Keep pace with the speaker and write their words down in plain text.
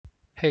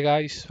Hey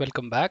guys,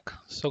 welcome back.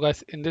 So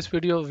guys, in this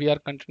video we are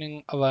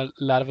continuing our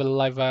Laravel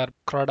Livewire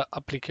CRUD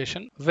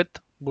application with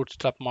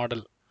Bootstrap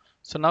model.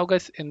 So now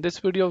guys, in this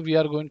video we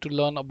are going to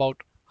learn about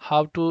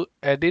how to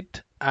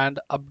edit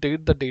and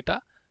update the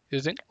data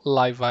using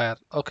Livewire.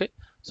 Okay,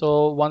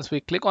 so once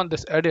we click on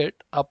this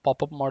edit, a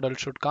pop-up model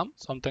should come,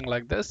 something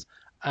like this,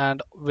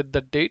 and with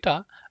the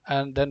data,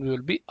 and then we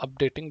will be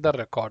updating the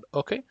record.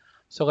 Okay,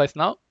 so guys,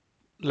 now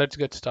let's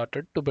get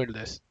started to build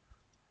this.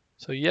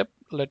 So yep,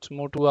 let's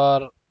move to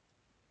our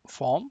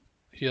form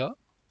here,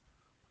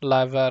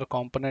 Livewire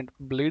component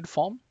bleed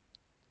form.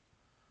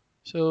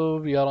 So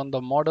we are on the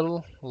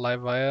model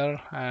Livewire,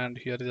 and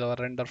here is our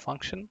render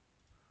function,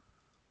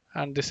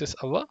 and this is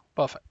our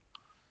perfect.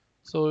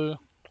 So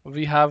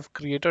we have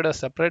created a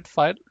separate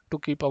file to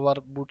keep our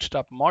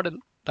bootstrap model,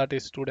 that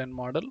is student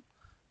model.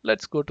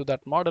 Let's go to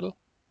that model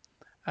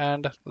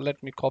and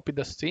let me copy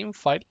the same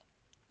file,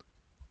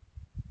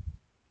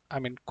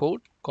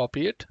 code,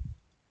 copy it,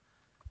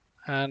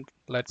 and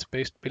let's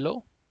paste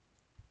below.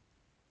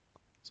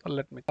 So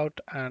let me out,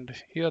 and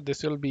here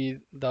this will be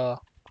the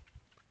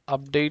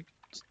update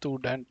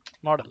student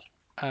model,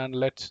 and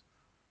let's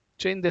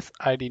change this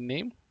ID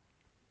name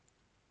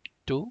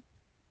to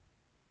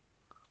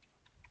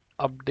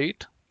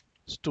update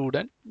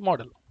student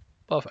model.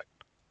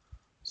 Perfect.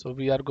 So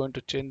we are going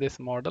to change this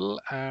model,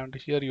 and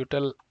here you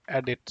tell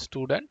edit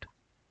student.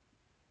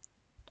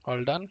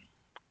 All done.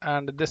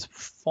 And this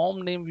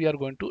form name we are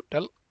going to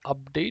tell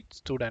update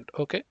student.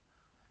 Okay.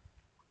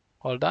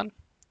 All done.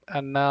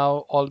 And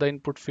now all the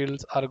input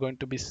fields are going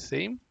to be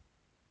same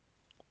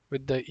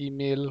with the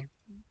email,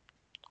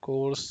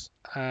 course,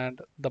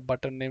 and the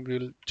button name we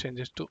will change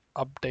it to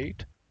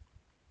update.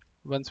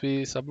 Once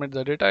we submit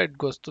the data, it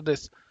goes to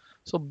this.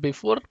 So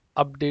before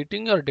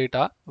updating your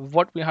data,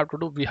 what we have to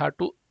do, we have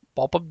to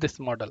pop up this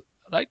model,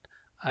 right?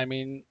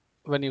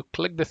 When you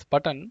click this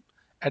button,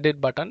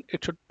 edit button,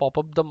 it should pop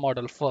up the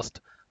model first,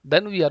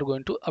 then we are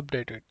going to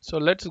update it. So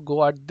let's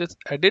go at this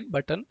edit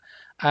button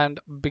and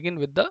begin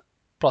with the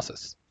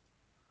process.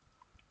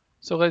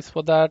 So guys,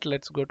 for that,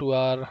 let's go to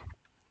our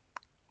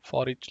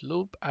for each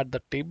loop at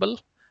the table,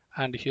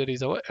 and here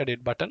is our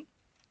edit button.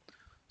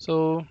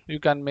 So you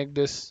can make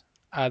this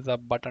as a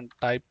button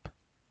type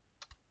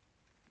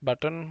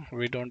button.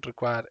 We don't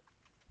require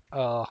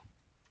a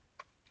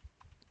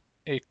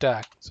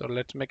tag, so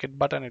let's make it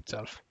button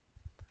itself.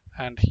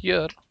 And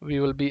here we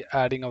will be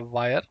adding a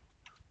wire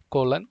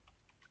colon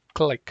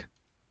click.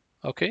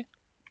 Okay,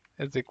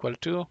 is equal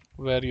to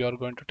where you are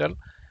going to tell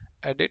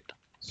edit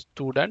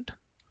student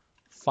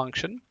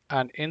function,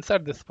 and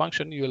inside this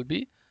function you will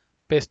be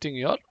pasting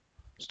your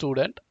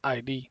student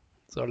ID.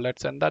 So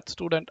let's send that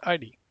student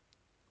ID.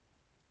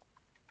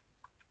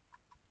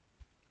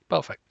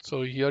 Perfect.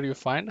 So here you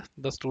find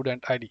the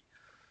student ID.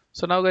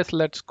 So now guys,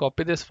 let's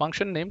copy this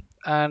function name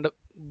and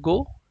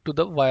go to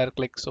the wire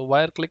click. So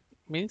wire click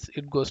means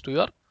it goes to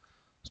your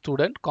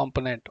student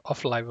component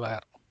of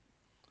Livewire.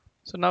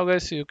 So now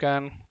guys, you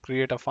can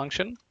create a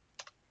function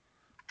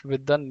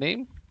with the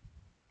name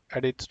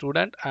edit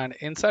student, and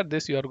inside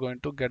this you are going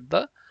to get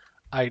the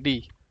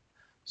ID.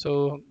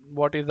 So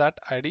what is that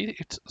ID?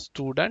 It's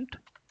student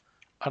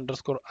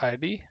underscore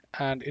ID,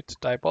 and it's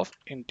type of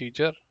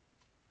integer.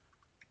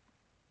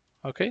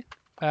 Okay,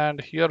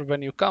 and here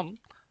when you come,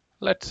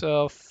 let's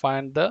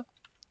find the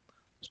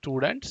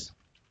students,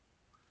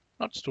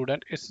 not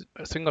student, it's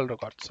a single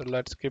record. So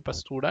let's keep a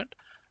student,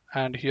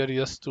 and here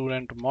is a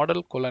student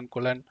model colon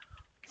colon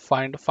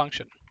find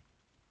function.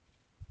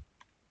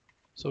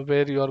 So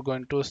where you are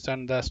going to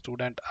send the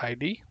student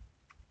ID,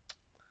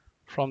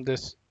 from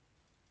this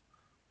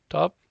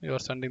top you are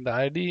sending the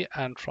ID,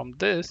 and from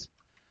this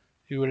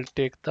you will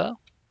take the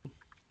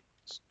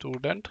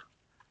student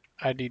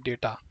ID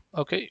data.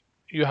 Okay,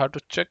 you have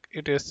to check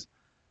it is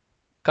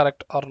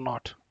correct or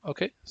not.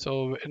 Okay,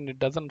 so when it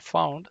doesn't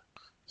found,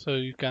 so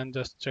you can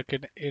just check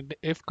it in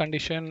if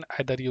condition,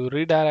 either you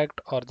redirect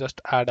or just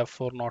add a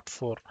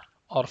 404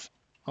 or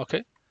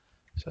okay.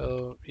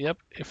 So yep,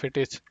 if it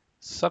is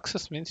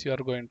success means you are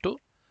going to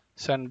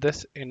send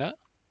this in a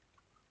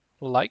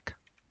like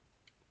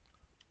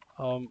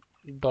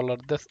dollar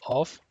this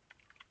of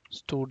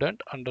student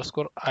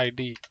underscore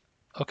ID.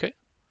 Okay,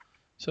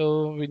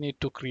 so we need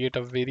to create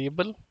a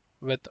variable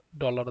with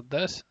dollar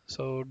this.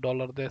 So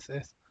dollar this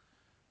is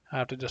I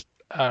have to just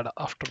add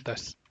after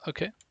this.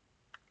 Okay,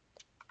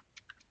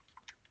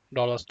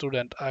 dollar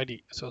student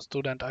ID. So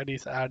student ID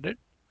is added,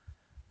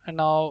 and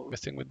now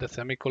missing with the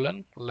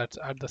semicolon. Let's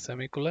add the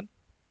semicolon.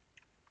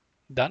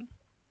 Done.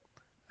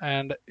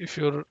 And if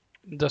you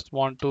just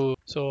want to,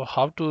 so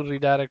how to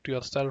redirect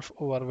yourself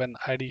over when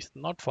ID is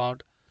not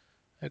found,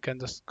 you can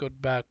just go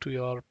back to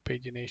your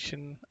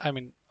pagination,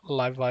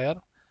 Livewire,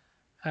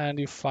 and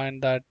you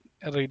find that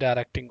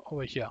redirecting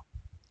over here.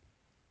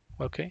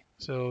 Okay,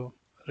 so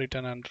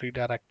return and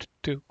redirect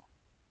to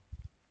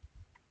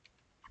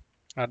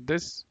at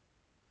this,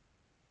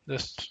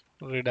 just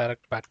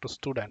redirect back to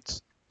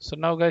students. So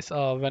now guys,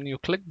 when you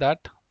click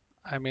that,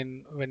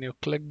 when you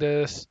click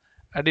this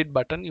edit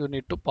button, you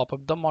need to pop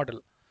up the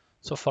model.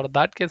 So for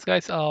that case,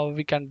 guys,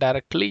 we can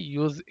directly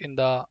use in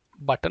the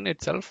button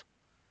itself.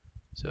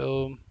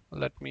 So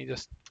let me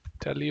just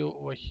tell you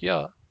over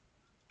here.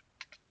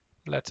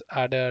 Let's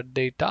add a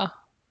data.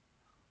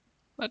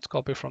 Let's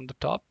copy from the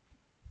top,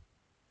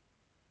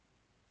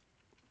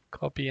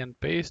 copy and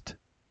paste.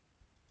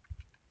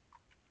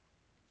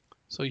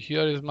 So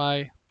here is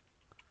my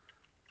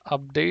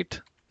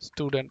update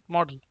student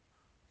model.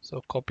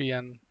 So copy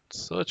and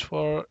search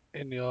for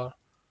in your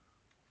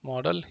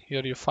model.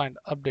 Here you find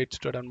update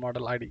student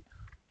model ID.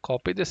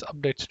 Copy this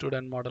update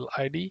student model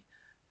ID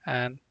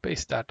and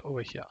paste that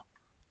over here.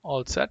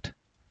 All set.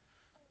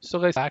 So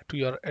guys, back to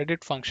your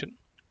edit function.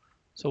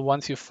 So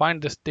once you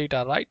find this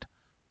data right,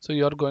 so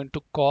you're going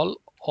to call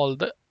all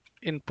the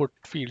input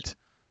fields.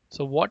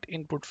 So what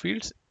input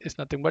fields is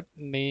nothing but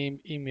name,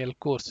 email,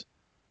 course.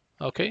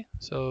 Okay,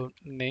 so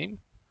name,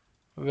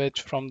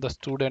 which from the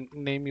student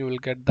name you will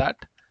get that,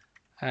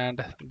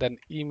 and then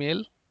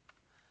email,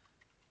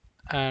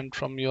 and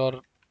from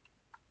your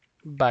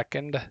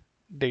backend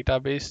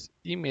database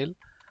email,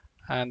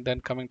 and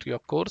then coming to your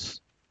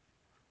course,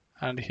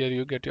 and here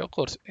you get your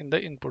course in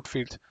the input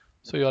fields.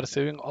 So you are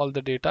saving all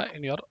the data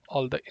in your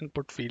all the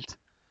input fields.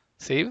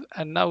 Save,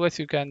 and now guys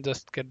you can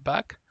just get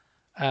back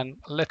and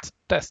let's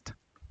test.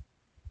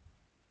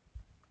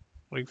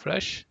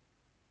 Refresh.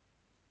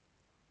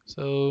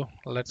 So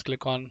let's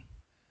click on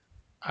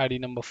ID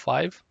number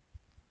 5,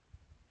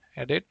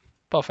 edit.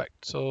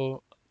 Perfect.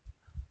 So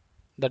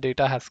the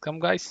data has come,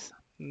 guys.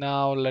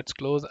 Now let's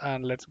close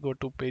and let's go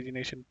to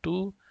pagination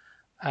 2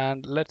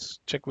 and let's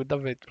check with the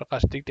Ved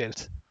Prakash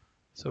details.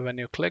 So when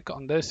you click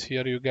on this,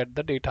 here you get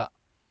the data.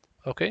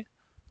 Okay,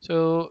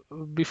 so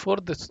before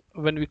this,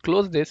 when we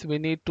close this, we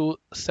need to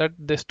set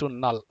this to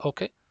null.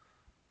 Okay,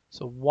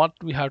 so what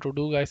we have to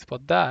do, guys, for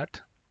that,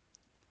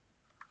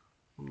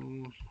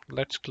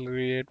 let's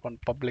create one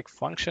public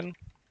function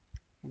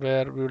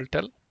where we will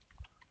tell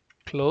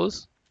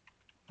close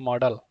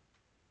model.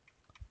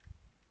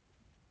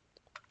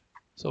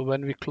 So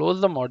when we close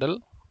the model,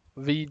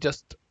 we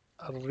just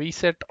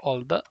reset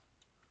all the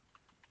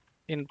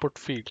input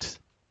fields.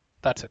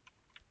 That's it.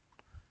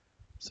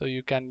 So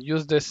you can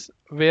use this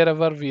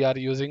wherever we are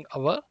using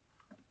our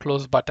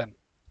close button.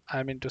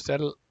 I mean to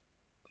sell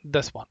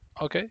this one.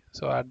 Okay,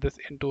 so add this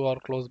into our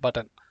close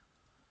button.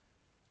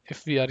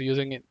 If we are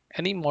using it,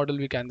 any model,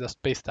 we can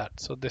just paste that.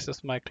 So this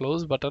is my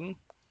close button,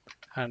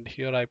 and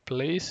here I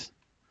place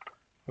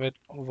with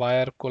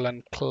wire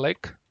colon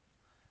click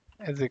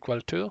is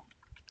equal to,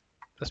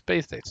 just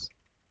paste this.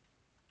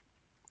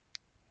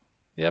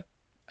 Yep,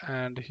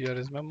 and here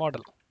is my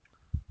model,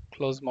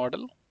 close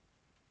model.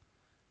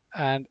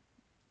 And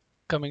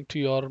coming to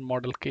your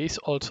model case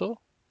also,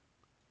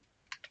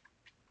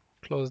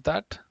 close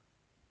that.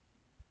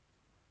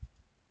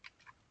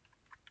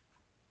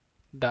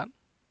 Done.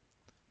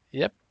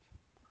 Yep,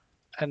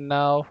 and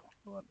now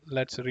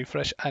let's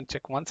refresh and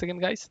check once again,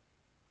 guys.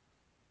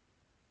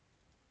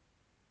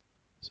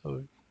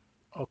 So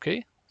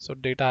okay, so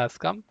data has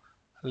come.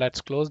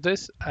 Let's close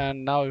this,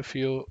 and now if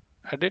you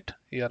edit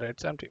here,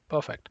 it's empty.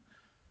 Perfect.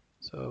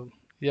 So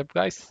yep,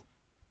 guys,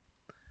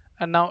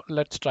 and now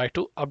let's try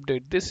to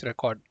update this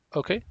record.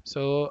 Okay,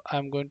 so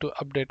I'm going to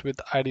update with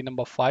ID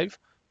number 5,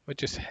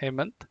 which is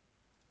Hemant.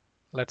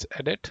 Let's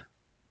edit.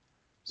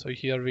 So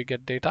here we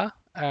get data,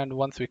 and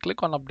once we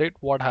click on update,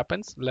 what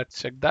happens? Let's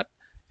check that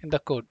in the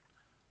code.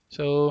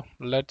 So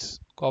let's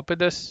copy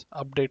this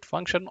update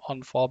function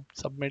on form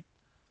submit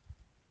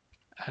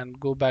and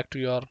go back to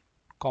your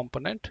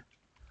component.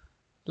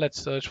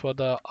 Let's search for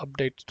the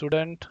update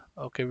student.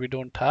 Okay, we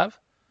don't have.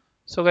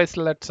 So guys,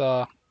 let's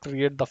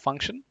create the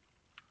function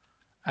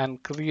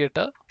and create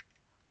a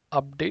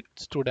update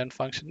student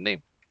function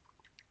name.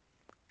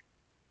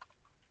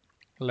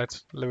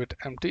 Let's leave it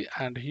empty,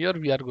 and here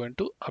we are going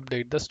to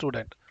update the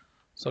student.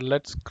 So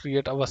let's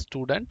create our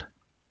student.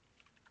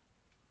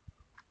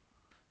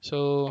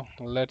 So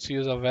let's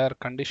use a where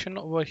condition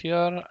over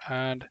here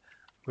and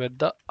with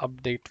the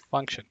update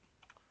function.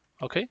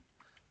 Okay,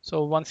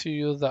 so once you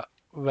use the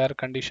where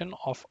condition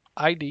of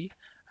ID,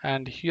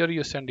 and here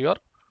you send your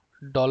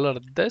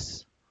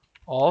 $this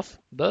of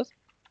the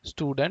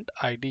student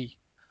ID.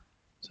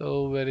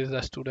 So where is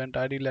the student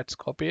ID? Let's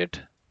copy it.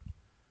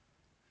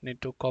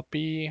 Need to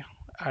copy,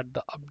 add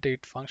the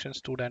update function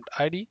student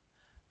ID,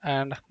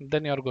 and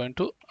then you're going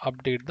to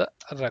update the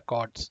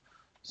records.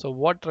 So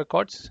what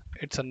records?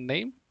 It's a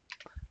name,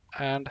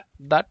 and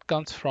that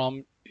comes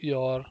from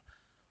your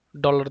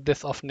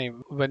 $this of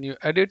name. When you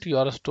edit, you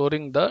are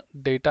storing the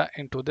data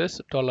into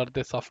this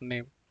 $this of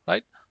name,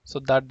 right? So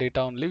that data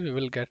only we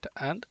will get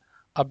and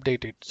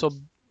update it. So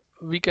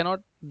we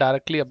cannot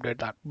directly update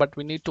that, but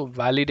we need to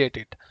validate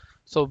it.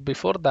 So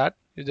before that,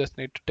 you just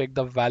need to take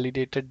the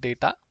validated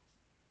data.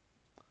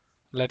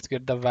 Let's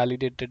get the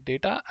validated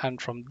data,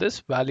 and from this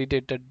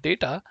validated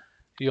data,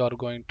 you are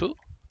going to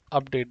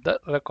update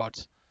the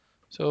records.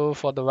 So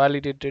for the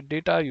validated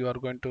data, you are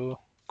going to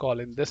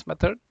call in this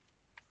method.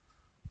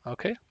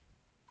 Okay,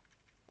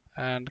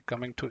 and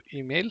coming to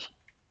email,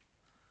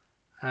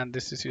 and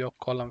this is your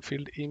column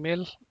field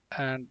email,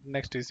 and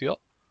next is your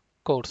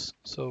course.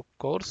 So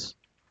course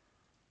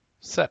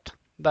set,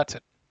 that's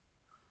it.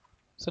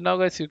 So now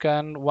guys, you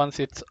can, once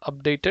it's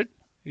updated,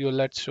 you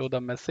let's show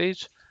the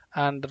message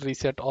and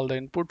reset all the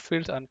input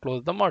fields and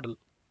close the model.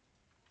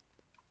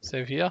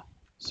 Save here.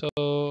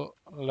 So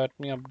let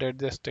me update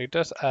the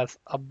status as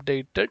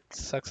updated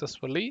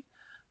successfully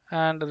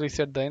and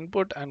reset the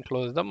input and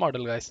close the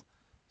model guys.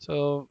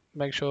 So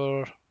make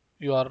sure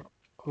you are,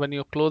 when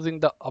you're closing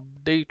the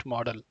update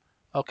model,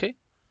 okay,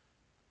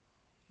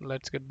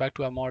 let's get back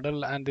to our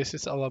model, and this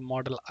is our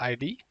model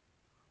ID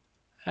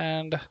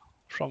and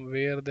from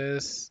where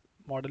this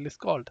model is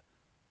called.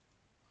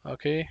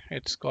 Okay,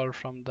 it's called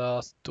from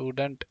the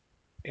student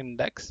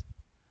index.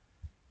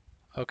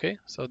 Okay,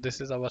 so this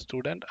is our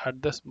student.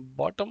 At this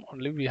bottom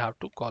only we have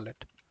to call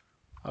it.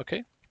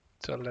 Okay,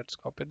 so let's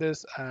copy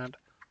this, and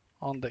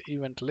on the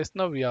event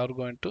listener we are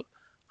going to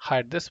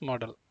hide this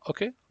model.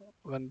 Okay,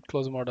 when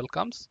close model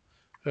comes,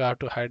 we have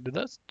to hide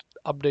the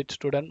update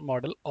student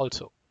model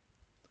also.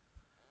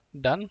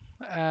 Done.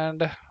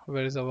 And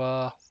where is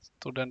our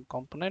student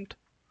component?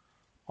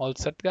 All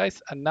set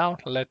guys, and now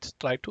let's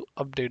try to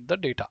update the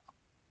data.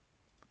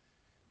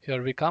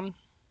 Here we come.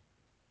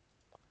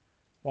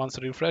 Once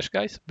refresh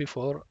guys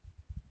before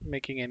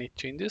making any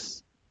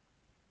changes.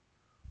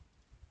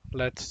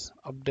 Let's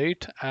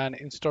update, and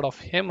instead of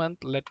Hemant,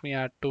 let me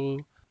add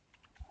to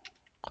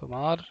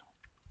Kumar.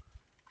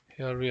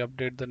 Here we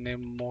update the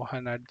name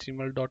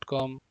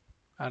mohan@gmail.com,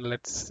 and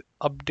let's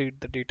update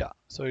the data.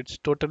 So it's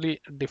totally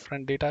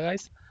different data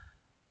guys.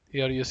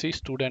 Here you see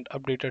student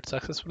updated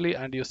successfully,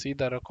 and you see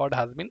the record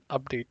has been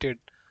updated.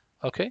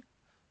 Okay,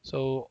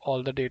 so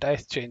all the data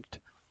is changed.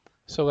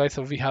 So guys,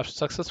 so we have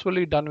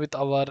successfully done with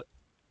our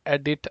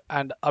edit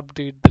and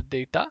update the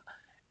data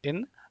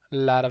in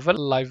Laravel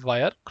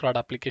Livewire CRUD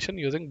application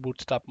using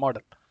Bootstrap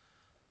model.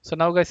 So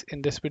now guys,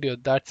 in this video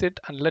that's it,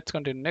 and let's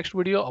continue next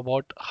video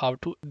about how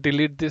to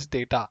delete this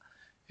data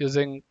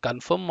using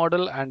confirm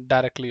model and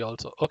directly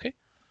also. Okay,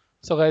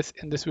 so guys,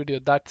 in this video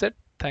that's it.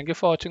 Thank you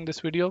for watching this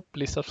video.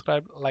 Please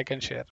subscribe, like and share.